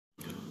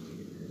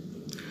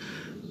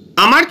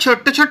আমার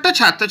ছোট্ট ছোট্ট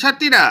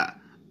ছাত্রছাত্রীরা,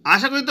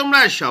 আশা করি তোমরা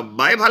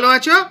সবাই ভালো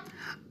আছো।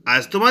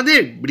 আজ তোমাদের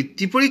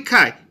বৃত্তি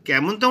পরীক্ষায়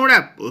কেমন তোমরা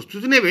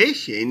প্রস্তুতি নেবে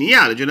সেই নিয়ে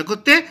আলোচনা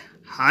করতে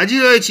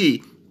হাজির হয়েছি।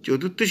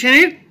 চতুর্থ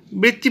শ্রেণীর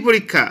বৃত্তি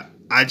পরীক্ষা,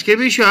 আজকের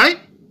বিষয়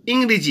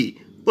ইংরেজি।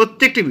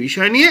 প্রত্যেকটি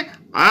বিষয় নিয়ে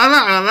আলাদা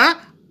আলাদা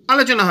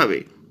আলোচনা হবে।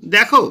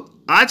 দেখো,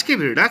 আজকে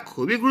ভিডিওটা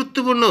খুবই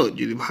গুরুত্বপূর্ণ।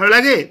 যদি ভালো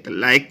লাগে তাহলে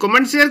লাইক,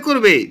 কমেন্ট, শেয়ার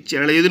করবে।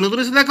 চ্যানেলে যদি নতুন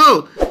এসে দেখো,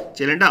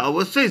 চ্যানেলটা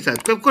অবশ্যই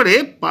সাবস্ক্রাইব করে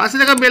পাশে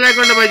থাকা বেল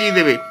আইকনটা বাজিয়ে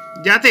দেবে,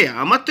 যাতে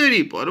আমার তৈরি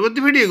পরবর্তী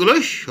ভিডিওগুলো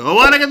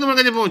সবার আগে তোমার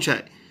কাছে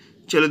পৌঁছায়।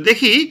 চলো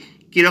দেখি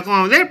কীরকম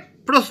আমাদের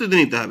প্রস্তুতি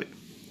নিতে হবে।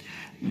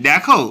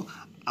 দেখো,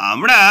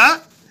 আমরা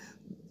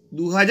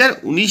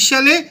 2019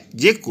 সালে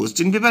যে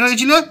কোশ্চেন পেপার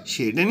হয়েছিল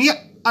সেটা নিয়ে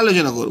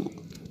আলোচনা করব।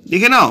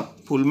 দেখে নাও,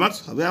 ফুল মার্কস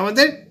হবে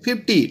আমাদের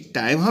 50,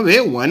 টাইম হবে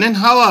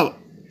 1.5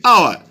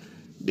 আওয়ার।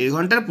 1.5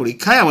 ঘন্টার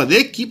পরীক্ষায় আমাদের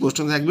কি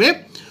প্রশ্ন থাকবে?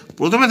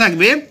 প্রথমে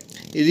থাকবে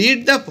read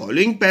the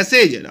following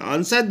passage and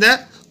answer the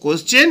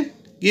question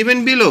given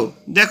below.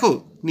 দেখো,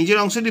 নিজের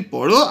অংশটি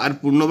পড়ো আর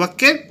পূর্ণ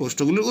বাক্যের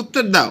প্রশ্নগুলোর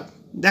উত্তর দাও।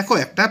 দেখো,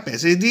 একটা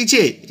প্যাসেজ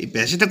দিয়েছে। এই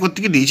প্যাসেজটা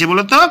কোত্থেকে দিয়েছে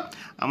বলো তো?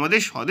 আমাদের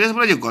স্বদেশ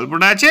বলে যে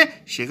গল্পটা আছে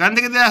সেখান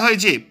থেকে দেওয়া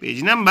হয়েছে, পেজ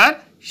নাম্বার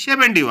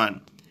 71।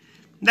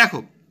 দেখো,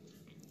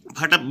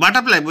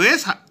 বাটারফ্লাই বইয়ে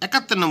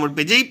 71 নম্বর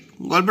পেজেই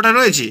গল্পটা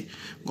রয়েছে।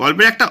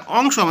 গল্পের একটা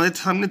অংশ আমাদের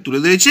সামনে তুলে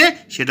ধরেছে,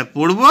 সেটা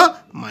পড়বো,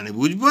 মানে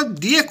বুঝবো,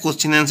 দিয়ে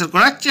কোশ্চেন অ্যান্সার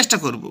করার চেষ্টা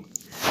করব।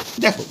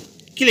 দেখো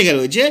কী লেখা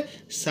রয়েছে,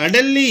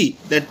 suddenly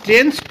the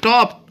train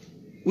stop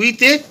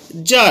with a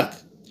jerk.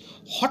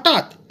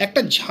 হঠাৎ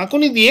একটা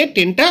ঝাঁকুনি দিয়ে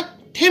ট্রেনটা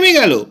থেমে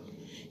গেল।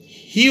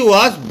 হি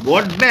ওয়াজ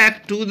বট ব্যাক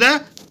টু দ্য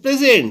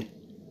প্রেজেন্ট।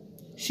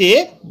 সে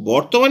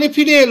বর্তমানে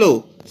ফিরে এলো।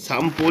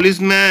 Some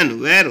policeman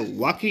wire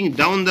walking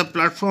down the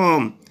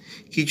platform.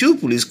 কিছু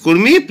পুলিশ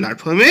কর্মী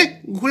প্ল্যাটফর্মে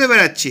ঘুরে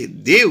বেড়াচ্ছে।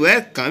 They were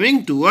coming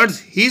towards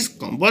his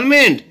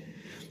compartment.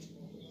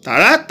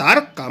 তারা তার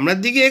কামরার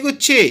দিকে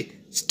এগোচ্ছে।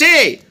 Stay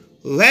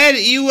wire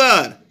you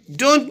R,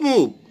 don't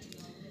move.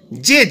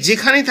 যে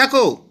যেখানেই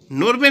থাকো,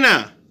 নড়বে না।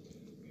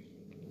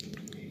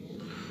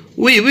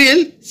 We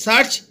will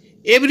search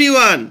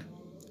everyone.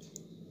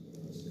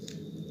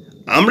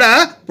 আমরা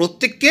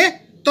প্রত্যেককে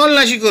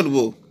তল্লাশি করব।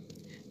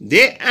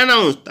 দে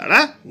অ্যানাউন্স, তারা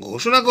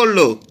ঘোষণা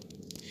করলো।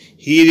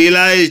 হি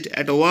realised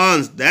at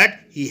once that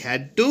he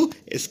had to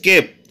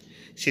escape.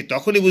 সে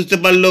তখনই বুঝতে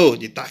পারলো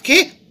যে তাকে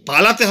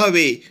পালাতে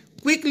হবে।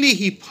 Quickly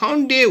he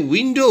found a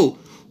window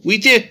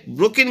with a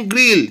broken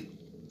grill.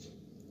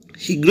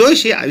 শীঘ্রই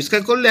সে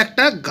আবিষ্কার করলো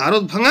একটা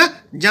গারদ ভাঙা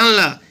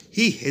জানলা।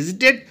 হি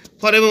হেজিটেড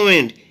ফর এ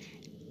মোমেন্ট।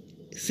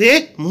 সে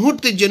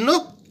মুহূর্তের জন্য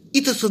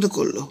ইতস্তত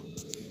করলো।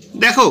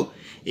 দেখো,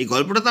 এই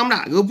গল্পটা তো আমরা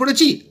আগেও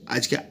পড়েছি,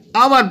 আজকে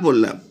আবার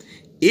পড়লাম।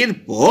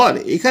 এরপর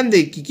এখান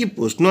থেকে কী কী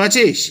প্রশ্ন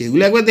আছে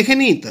সেগুলো একবার দেখে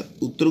নিই, তার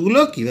উত্তরগুলো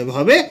কীভাবে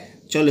হবে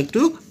চলো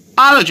একটু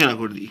আলোচনা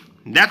করে দিই।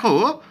 দেখো,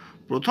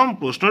 প্রথম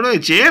প্রশ্ন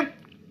রয়েছে,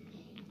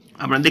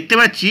 আমরা দেখতে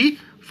পাচ্ছি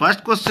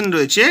ফার্স্ট কোশ্চেন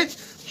রয়েছে,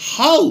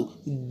 how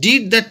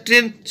did the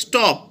train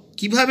stop.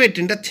 কীভাবে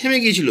ট্রেনটা থেমে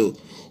গিয়েছিল?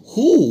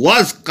 হু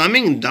was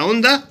coming down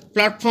the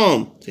platform.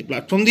 সেই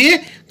প্ল্যাটফর্ম দিয়ে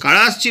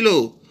কারা আসছিল?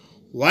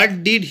 হোয়াট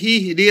ডিড হি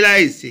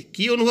রিয়েলাইজ, সে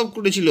কী অনুভব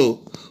করেছিল?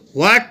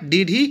 হোয়াট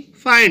ডিড হি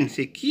ফাইন্ড,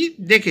 সে কী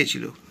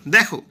দেখেছিল?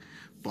 দেখো,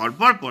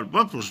 পরপর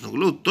পরপর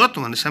প্রশ্নগুলো উত্তর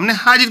তোমাদের সামনে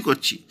হাজির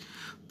করছি।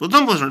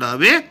 প্রথম প্রশ্নটা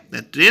হবে,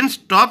 the train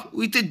stop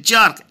with a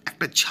jerk.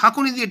 একটা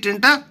ঝাঁকুনি দিয়ে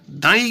ট্রেনটা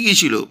দাঁড়িয়ে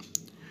গিয়েছিল।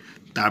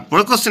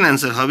 তারপরে কোশ্চেন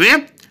অ্যান্সার হবে,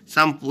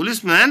 some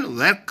policeman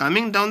wire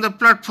coming down the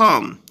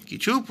platform.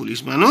 কিছু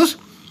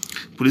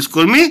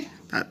পুলিশকর্মী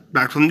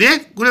প্ল্যাটফর্ম দিয়ে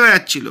ঘুরে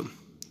বেড়াচ্ছিল।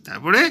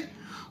 তারপরে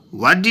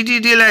হোয়াট ডিড হি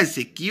রিয়েলাইজ,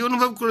 সে কী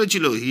অনুভব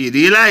করেছিল? হি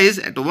realise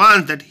at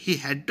once that he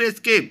had to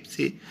escape.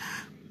 সে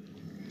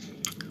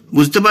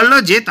বুঝতে পারলো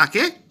যে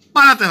তাকে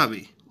পালাতে হবে।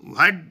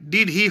 হোয়াট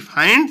ডিড হি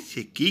ফাইন্ড,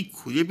 সে কী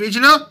খুঁজে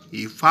পেয়েছিল?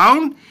 He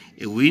found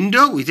a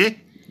window with a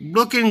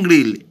broken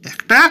grill.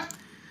 একটা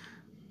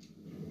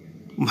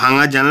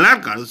ভাঙা জানলার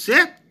গারদ সে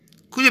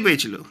খুঁজে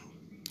পেয়েছিল।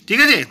 ঠিক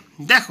আছে,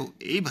 দেখো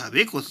এইভাবে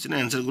কোশ্চেন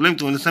অ্যান্সারগুলো আমি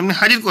তোমাদের সামনে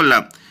হাজির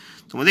করলাম।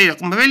 তোমাদের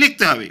এরকমভাবে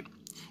লিখতে হবে।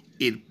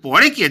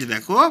 এরপরে কী আছে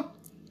দেখো,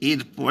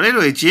 এরপরে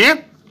রয়েছে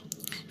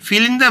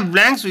fill in the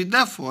blanks with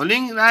the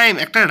following rhyme.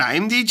 একটা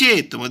রাইম দিয়েছে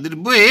তোমাদের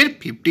বইয়ের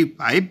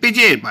 55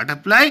 পেজের,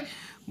 বাটারফ্লাই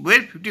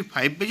বইয়ের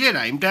 55 পেজের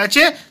রাইমটা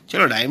আছে।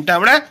 চলো রাইমটা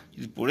আমরা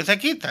যদি পড়ে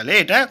থাকি তাহলে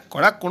এটা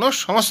করা কোনো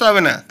সমস্যা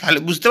হবে না। তাহলে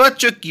বুঝতে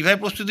পারছো কীভাবে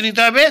প্রস্তুতি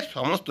নিতে হবে।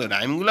 সমস্ত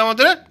রাইমগুলো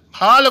আমাদের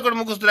ভালো করে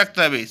মুখস্থ রাখতে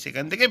হবে।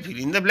 সেখান থেকে ফিল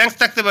ইন দ্য ব্ল্যাঙ্কস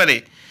থাকতে পারে।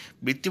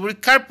 বৃত্তি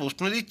পরীক্ষার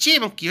প্রশ্ন দিচ্ছি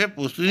এবং কীভাবে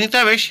প্রস্তুতি নিতে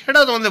হবে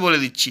সেটাও তোমাদের বলে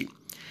দিচ্ছি।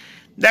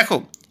 দেখো,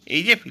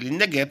 এই যে ফিল ইন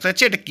দ্য গ্যাপস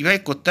আছে, এটা কীভাবে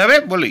করতে হবে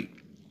বলি।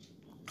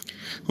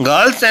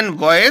 Girls and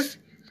boys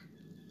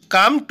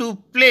come to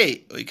play.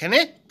 ওইখানে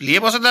প্লে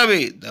বসাতে হবে।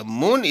 The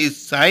moon is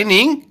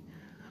shining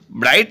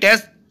bright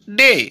as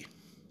day.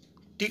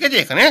 ঠিক আছে,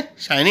 এখানে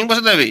শাইনিং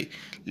বসাতে হবে।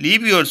 Leave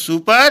your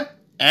super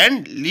and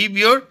leave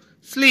your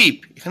slip.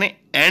 এখানে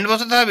অ্যান্ড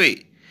বসাতে হবে।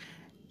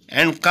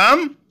 And come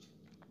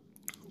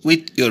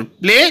with your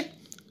play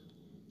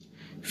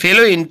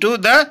fellow into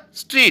the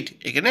street.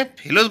 এখানে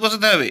ফেলোজ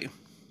বসাতে হবে।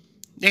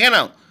 দেখে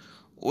নাও,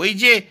 ওই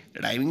যে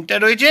রাইমিংটা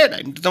রয়েছে,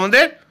 রাইমিংটা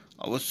তোমাদের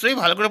অবশ্যই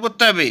ভালো করে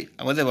পড়তে হবে।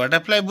 আমাদের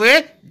বাটারফ্লাই বইয়ে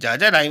যা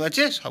যা রাইম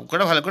আছে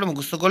সবকটা ভালো করে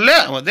মুখস্থ করলে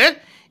আমাদের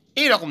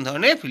এই রকম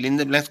ধরনের ফিল ইন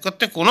দ্য ব্ল্যাঙ্কস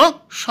করতে কোনো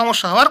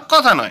সমস্যা হওয়ার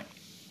কথা নয়।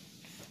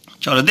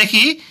 চলো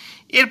দেখি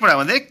এরপর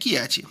আমাদের কি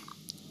আছে।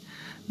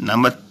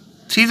 নাম্বার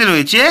 3-তে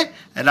রয়েছে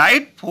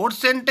right 4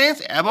 sentence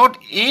about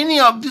any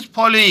of this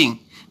following.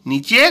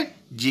 নিচের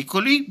যে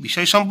কোনো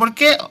বিষয়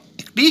সম্পর্কে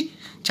একটি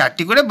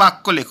 4টি করে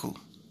বাক্য লেখো।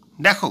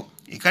 দেখো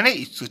এখানে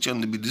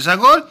Ishwarchandra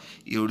Vidyasagar,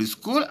 your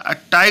school R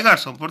tiger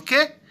সম্পর্কে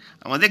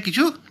আমাদের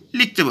কিছু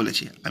লিখতে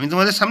বলেছে। আমি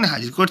তোমাদের সামনে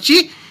হাজির করছি,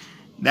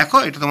 দেখো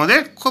এটা তোমাদের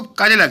খুব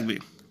কাজে লাগবে।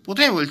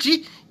 প্রথমে বলছি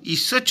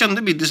ঈশ্বরচন্দ্র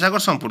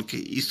বিদ্যাসাগর সম্পর্কে।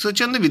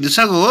 Ishwarchandra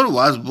Vidyasagar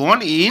was born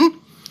in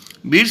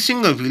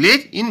Birsingha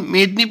village in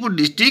Medinipur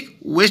district,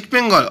 West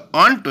Bengal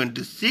on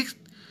 26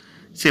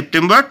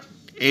 September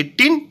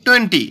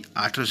 1820।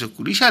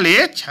 1820 সালে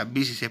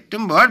 26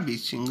 সেপ্টেম্বর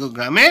বীরসিংহ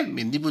গ্রামের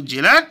মেদিনীপুর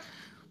জেলার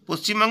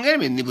পশ্চিমবঙ্গের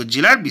মেদিনীপুর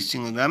জেলার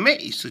বীরসিংহ গ্রামে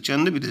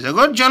ঈশ্বরচন্দ্র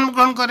বিদ্যাসাগর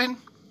জন্মগ্রহণ করেন।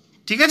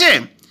 ঠিক আছে,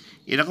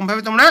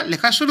 এরকমভাবে তোমরা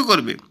লেখা শুরু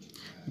করবে।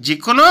 যে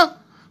কোনো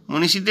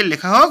মনীষীদের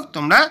লেখা হোক,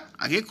 তোমরা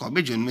আগে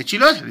কবে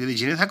জন্মেছিল সেটা যদি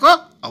জেনে থাকো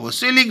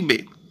অবশ্যই লিখবে।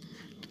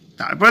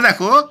 তারপরে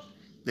দেখো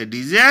the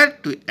desire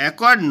to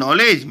acquire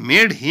knowledge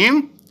made him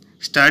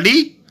study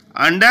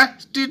under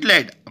street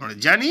light. আমরা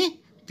জানি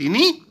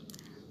তিনি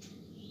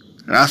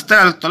রাস্তার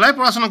আলোর তলায়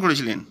পড়াশোনা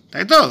করেছিলেন,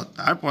 তাই তো?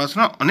 তার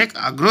পড়াশোনার অনেক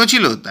আগ্রহ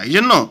ছিল, তাই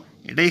জন্য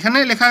এটা এখানে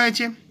লেখা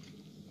হয়েছে।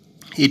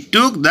 হি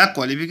took the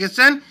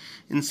qualification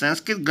in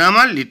Sanskrit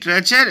grammar,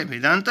 literature,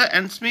 Vedanta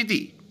and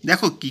স্মৃতি।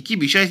 দেখো কী কী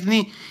বিষয়ে তিনি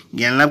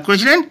জ্ঞান লাভ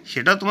করেছিলেন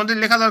সেটাও তোমাদের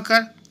লেখা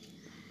দরকার।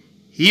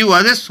 হি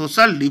ওয়াজ এ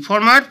social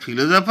reformer,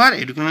 philosopher,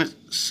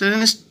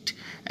 educationist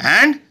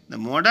and the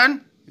modern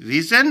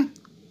vision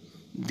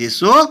they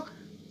show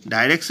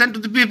direction to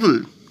the people.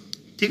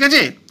 ঠিক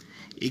আছে,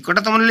 এই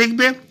কটা তোমরা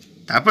লিখবে।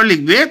 তারপর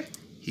লিখবে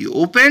he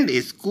opened A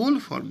school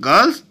for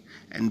girls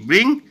and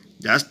bring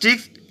justice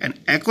and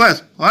aqueous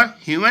for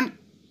human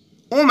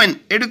women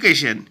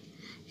education.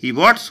 He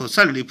bot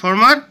social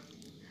reformer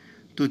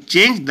to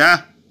change the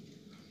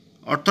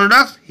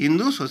orthodox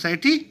Hindu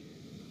society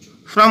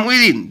from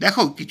within.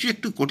 দেখো কিছু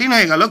একটু কঠিন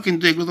হয়ে গেল,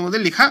 কিন্তু এগুলো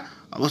তোমাদের লেখা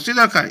অবশ্যই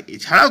দরকার।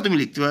 এছাড়াও তুমি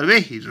লিখতে পারবে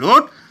হি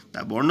রোড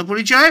দ্য বর্ণ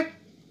পরিচয়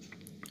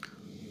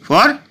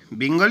ফর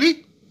বেঙ্গলি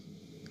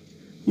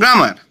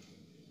গ্রামার।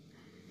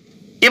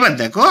 এবার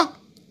দেখো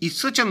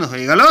ঈশ্বরচন্দ্র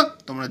হয়ে গেল।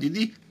 তোমরা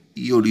যদি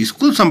ইয়োর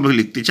স্কুল সম্পর্কে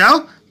লিখতে চাও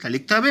তাহলে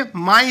লিখতে হবে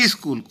মাই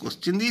স্কুল।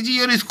 কোশ্চেন দিয়েছি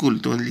ইয়োর স্কুল,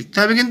 তোমাদের লিখতে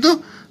হবে কিন্তু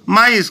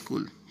মাই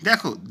স্কুল।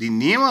 দেখো the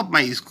name of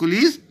my school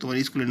is, তোমার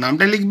স্কুলের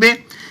নামটা লিখবে।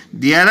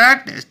 দেয়ার আর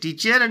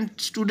টিচার অ্যান্ড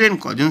স্টুডেন্ট,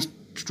 কজন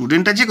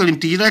স্টুডেন্ট আছে কজন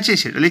টিচার আছে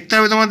সেটা লিখতে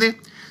হবে তোমাদের।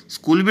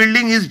 School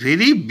building is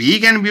very big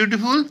and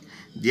beautiful.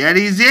 There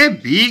is a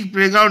big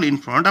playground in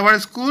front of our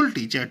school.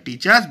 Teacher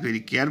teachers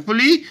very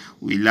carefully,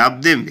 we love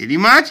them very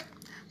much.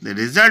 The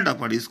result of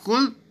our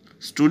school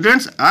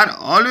students are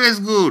always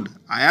good.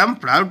 I am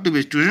proud to B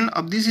student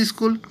of this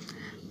school.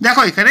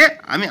 দেখো এখানে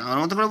আমি আমার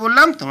মতো করে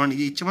বললাম, তোমরা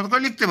নিজে ইচ্ছে মতো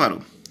করে লিখতে পারো।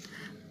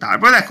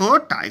 তারপর দেখো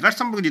টাইগার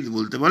সম্পর্কে যদি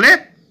বলতে বলে,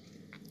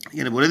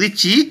 এখানে বলে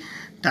দিচ্ছি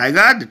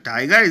tiger, the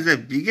tiger is the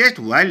biggest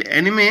wild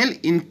animal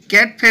in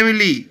cat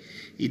family.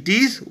 It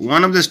is one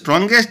of the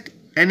strongest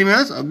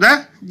animals of the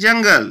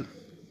jungle.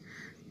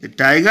 The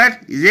tiger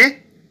is a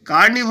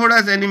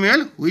carnivorous animal,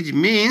 which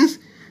means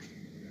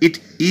it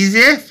is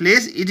a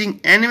flesh-eating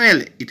animal.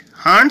 It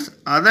hunts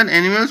other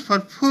animals for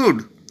food.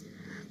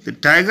 The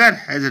tiger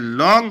has a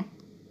long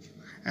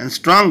and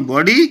strong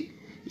body.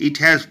 It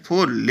has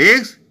 4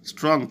 legs,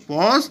 strong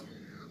paws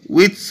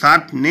with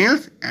sharp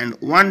nails and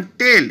 1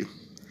 tail.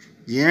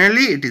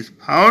 Generally, it is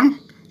found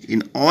in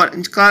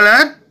orange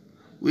color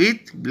with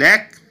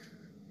black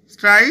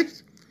stripes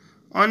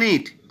on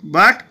it,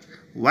 but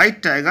white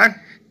tiger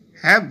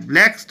have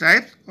black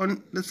stripes on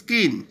the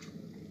skin.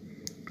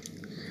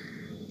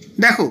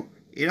 দেখো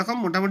এরকম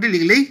মোটামুটি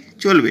লিখলেই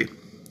চলবে।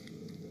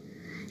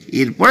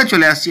 এরপরে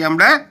চলে আসছি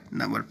আমরা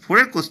number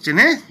 4-এর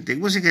কোশ্চেনে।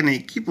 দেখবো সেখানে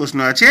কি প্রশ্ন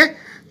আছে,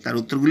 তার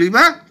উত্তরগুলি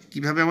বা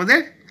কীভাবে আমাদের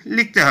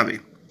লিখতে হবে।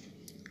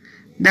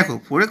 দেখো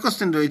 4-এর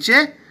কোশ্চেন রয়েছে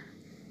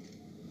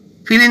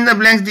ফিল ইন দ্য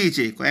ব্ল্যাঙ্কস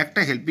দিয়েছে,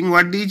 কয়েকটা হেল্পিং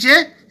ওয়ার্ড দিয়েছে,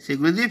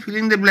 সেগুলো দিয়ে ফিল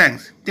ইন দ্য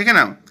ব্ল্যাঙ্কস দেখে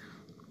নাও।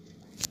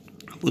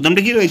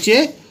 প্রথমটা কি রয়েছে,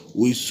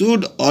 we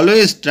should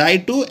always try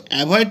to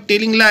avoid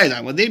telling lies.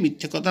 আমাদের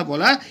মিথ্যে কথা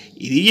বলা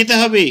এড়িয়ে যেতে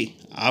হবে।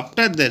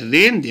 After the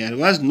rain there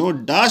was no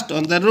dust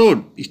on the road.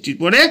 বৃষ্টির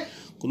পরে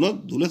কোনো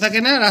ধুলো থাকে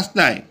না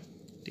রাস্তায়,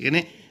 এখানে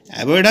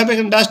অ্যাভয়েড হবে,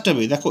 এখানে ডাস্ট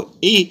হবে। দেখো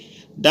এই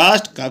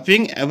ডাস্ট, কাফিং,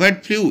 অ্যাভয়েড,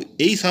 ফ্লু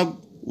এই সব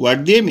ওয়ার্ড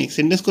দিয়ে মেক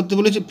সেন্টেন্স করতে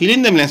বলেছে, ফিল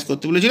ইন দ্য ব্ল্যাঙ্কস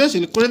করতে বলেছিল,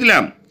 সিলেক্ট করে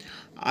দিলাম।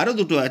 আরও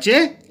দুটো আছে,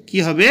 কি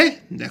হবে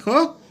দেখো,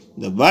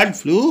 the bird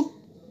flu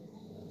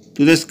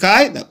to the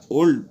sky, the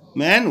old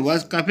man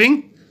was কাফিং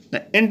the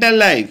enter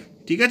life.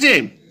 ঠিক আছে,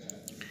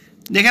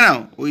 দেখে নাও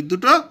ওই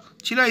দুটো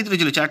ছিল, এই দুটো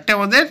ছিল, 4টে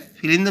আমাদের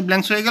ফিল ইন দ্য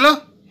ব্ল্যাঙ্কস হয়ে গেল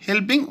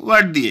হেল্পিং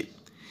ওয়ার্ড দিয়ে।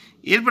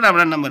 এরপর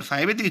আমরা নাম্বার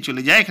 5-এর দিকে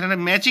চলে যাই। এখানে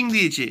একটা ম্যাচিং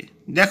দিয়েছে,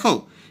 দেখো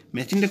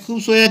ম্যাচিংটা খুব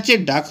সহজ যাচ্ছে।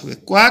 ডাক হবে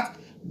কোয়াক,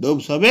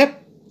 ডোবস হবে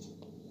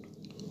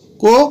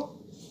কো,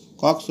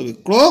 কক্স হবে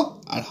ক্রো,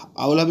 আর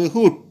আউল হবে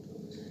হুট।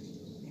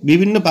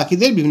 বিভিন্ন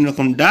পাখিদের বিভিন্ন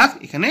রকম ডাক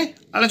এখানে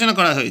আলোচনা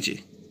করা হয়েছে।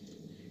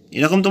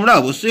 এরকম তোমরা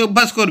অবশ্যই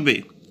অভ্যাস করবে।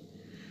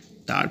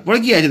 তারপরে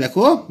কি আছে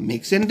দেখো,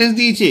 মেক সেন্টেন্স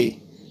দিয়েছে,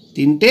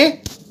 3টে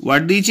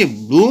ওয়ার্ড দিয়েছে,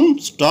 ব্রুম,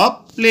 স্টপ,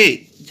 প্লে,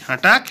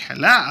 ঝাঁটা,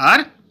 খেলা আর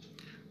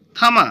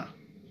থামা।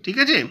 ঠিক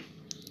আছে,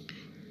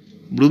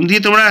 ব্রুম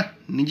দিয়ে তোমরা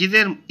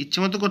নিজেদের ইচ্ছে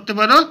মতো করতে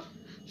পারো।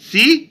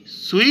 সি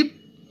সুইপ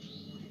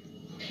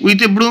উইথ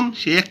এ ব্রুম,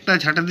 সে একটা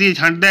ঝাঁটা দিয়ে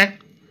ঝাঁট দেয়।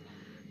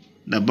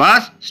 The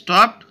bus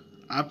stopped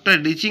after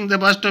reaching the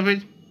bus stoppage,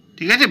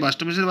 ঠিক আছে, বাস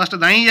স্টপেজে বাসটা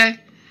দাঁড়িয়ে যায়।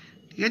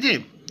 ঠিক আছে,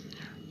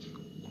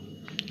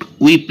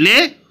 we play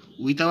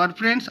with our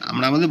friends,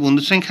 আমরা আমাদের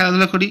বন্ধুর সঙ্গে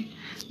খেলাধুলা করি।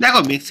 দেখো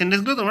মেক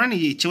সেন্টেন্সগুলো তোমরা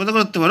নিজে ইচ্ছে মতো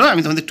করতে পারো,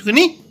 আমি তোমাদের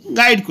একটুখানি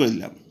গাইড করে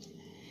দিলাম।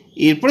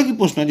 এরপরে কি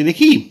প্রশ্ন আছে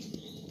দেখি,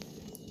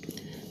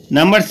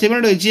 নাম্বার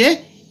 7 রয়েছে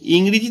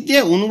ইংরেজিতে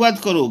অনুবাদ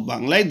করো,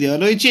 বাংলায় দেওয়া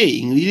রয়েছে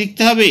ইংরেজি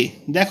লিখতে হবে।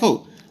 দেখো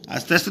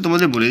আস্তে আস্তে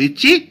তোমাদের বলে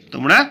দিচ্ছি,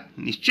 তোমরা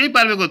নিশ্চয়ই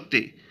পারবে করতে।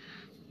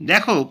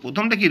 দেখো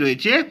প্রথমটা কি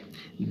রয়েছে,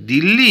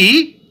 দিল্লি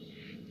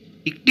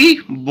একটি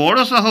বড়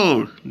শহর,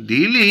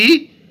 Delhi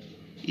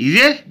is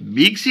a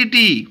big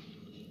city.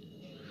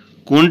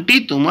 কোনটি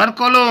তোমার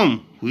কলম,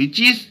 হুইচ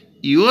ইজ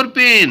ইউর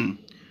পেন।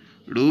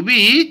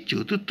 রবি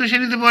 4র্থ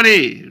শ্রেণীতে পড়ে,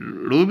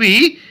 রবি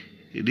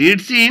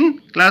রিডস ইন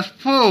ক্লাস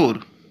 4।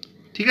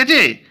 ঠিক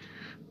আছে,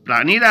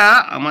 প্রাণীরা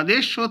আমাদের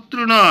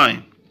শত্রু নয়।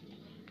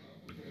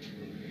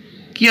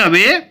 কি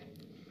হবে,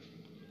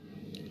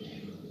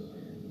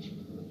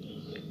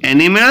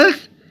 animals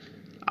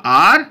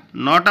are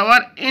not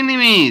our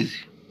enemies,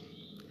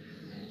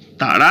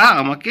 তারা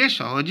আমাকে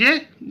সহজে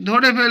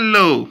ধরে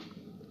ফেললো।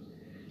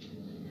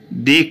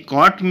 দে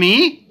কট মি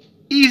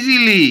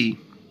ইজিলি।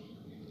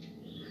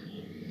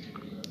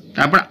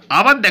 তারপর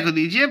আবার দেখো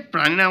দিয়েছে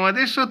প্রাণীরা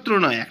আমাদের শত্রু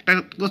নয়, একটা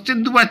কোশ্চেন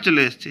দুবার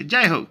চলে এসছে।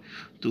 যাই হোক,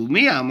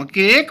 তুমি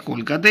আমাকে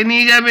কলকাতায়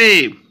নিয়ে যাবে,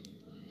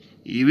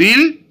 you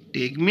will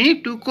take me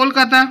two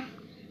Kolkata.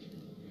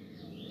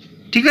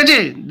 ঠিক আছে,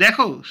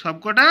 দেখো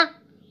সবকটা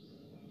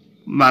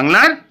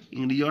বাংলার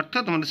ইংরেজি অর্থ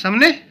তোমাদের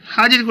সামনে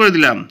হাজির করে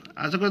দিলাম।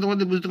 আশা করি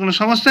তোমাদের বুঝতে কোনো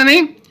সমস্যা নেই।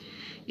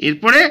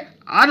 এরপরে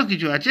আরও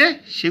কিছু আছে,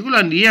 সেগুলো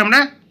নিয়ে আমরা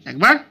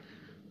একবার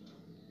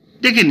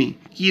দেখে নিই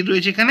কী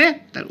রয়েছে এখানে,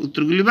 তার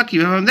উত্তরগুলি বা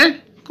কীভাবে আমাদের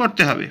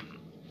করতে হবে।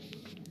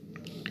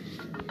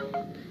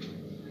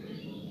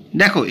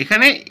 দেখো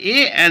এখানে এ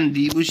অ্যান্ড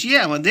ডি বসিয়ে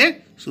আমাদের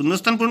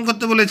শূন্যস্থান পূরণ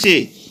করতে বলেছে।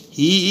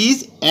 He is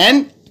an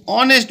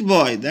honest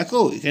boy. দেখো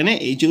এখানে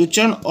এই যে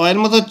উচ্চারণ অয়ের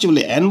মতো হচ্ছে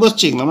বলে অ্যান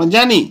বসছে, আমরা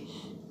জানি।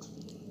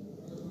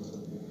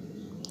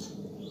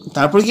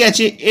 তারপর কি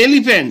আছে,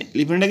 এলিফ্যান্ট,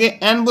 এলিফ্যান্টটাকে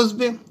অ্যান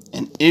বসবে,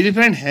 an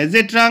elephant has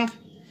a trunk.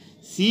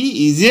 C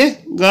is a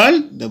girl,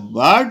 the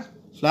bird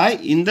fly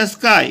in the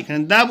sky, এখানে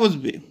দা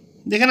বসবে,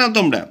 দেখে নাও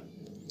তোমরা।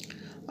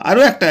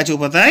 আরও একটা আছে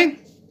উপাধ্যায়,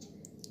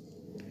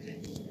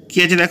 কি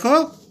আছে দেখো,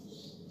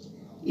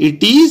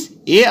 ইট ইজ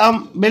এ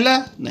আমব্রেলা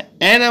না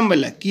অ্যান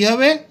আমব্রেলা, কি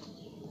হবে।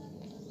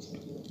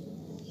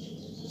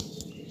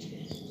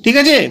 ঠিক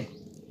আছে,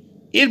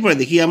 এরপরে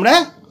দেখি আমরা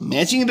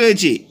ম্যাচিং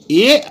রয়েছে,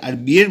 এ আর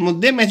বি এর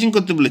মধ্যে ম্যাচিং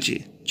করতে বলেছে।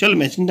 চলো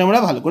ম্যাচিংটা আমরা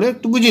ভালো করে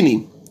একটু বুঝে নিই।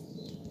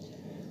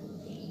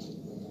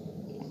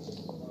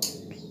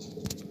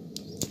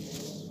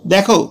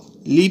 দেখো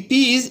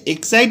লিপি ইজ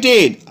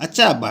এক্সাইটেড,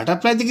 আচ্ছা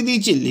বাটারফ্লাই থেকে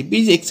দিয়েছে, লিপি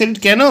ইজ এক্সাইটেড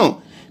কেন,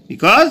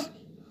 because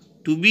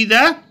two B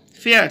the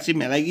fair, সে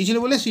মেলায় গিয়েছিল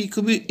বলে সে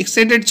খুবই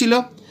এক্সাইটেড ছিল।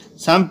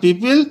 সাম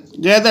পিপল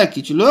গ্যাদার,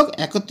 কিছু লোক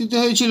একত্রিত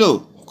হয়েছিল,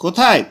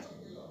 কোথায়,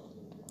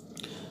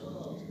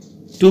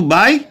 টু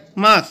বাই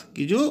মাস্ক,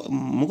 কিছু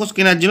মুখোশ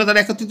কেনার জন্য তারা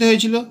একত্রিত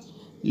হয়েছিল।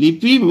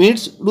 লিপি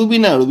মিটস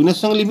রুবিনা, রুবিনার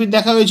সঙ্গে লিপির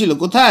দেখা হয়েছিল,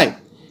 কোথায়,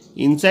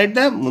 inside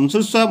the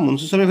Mansur shop,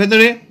 Mansur শপের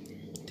ভেতরে।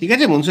 ঠিক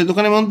আছে, মনসুরের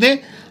দোকানের মধ্যে।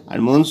 আর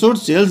Mansur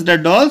sales the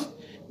dolls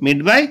made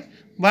by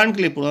burn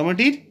clay,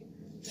 পোড়ামাটির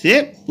সে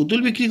পুতুল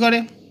বিক্রি করে।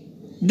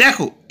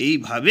 দেখো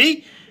এইভাবেই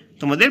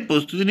তোমাদের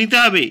প্রস্তুতি নিতে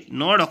হবে।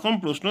 9 রকম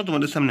প্রশ্ন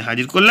তোমাদের সামনে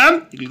হাজির করলাম,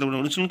 এগুলো তোমরা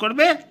অনুসরণ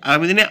করবে।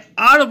 আগামী দিনে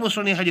আরও প্রশ্ন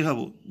নিয়ে হাজির হব।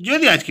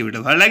 যদি আজকে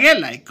ভিডিও ভালো লাগে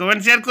লাইক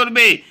কমেন্ট শেয়ার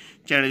করবে।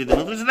 চ্যানেলে যদি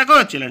নতুন এসে থাকো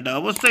চ্যানেলটা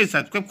অবশ্যই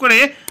সাবস্ক্রাইব করে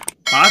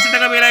পাশে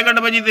থাকা বেল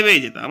আইকনটা বাজিয়ে দেবে,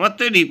 যাতে আমার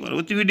তৈরি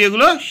পরবর্তী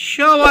ভিডিওগুলো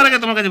সবার আগে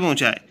তোমার কাছে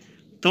পৌঁছায়।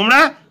 তোমরা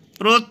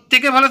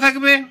প্রত্যেকে ভালো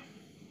থাকবে।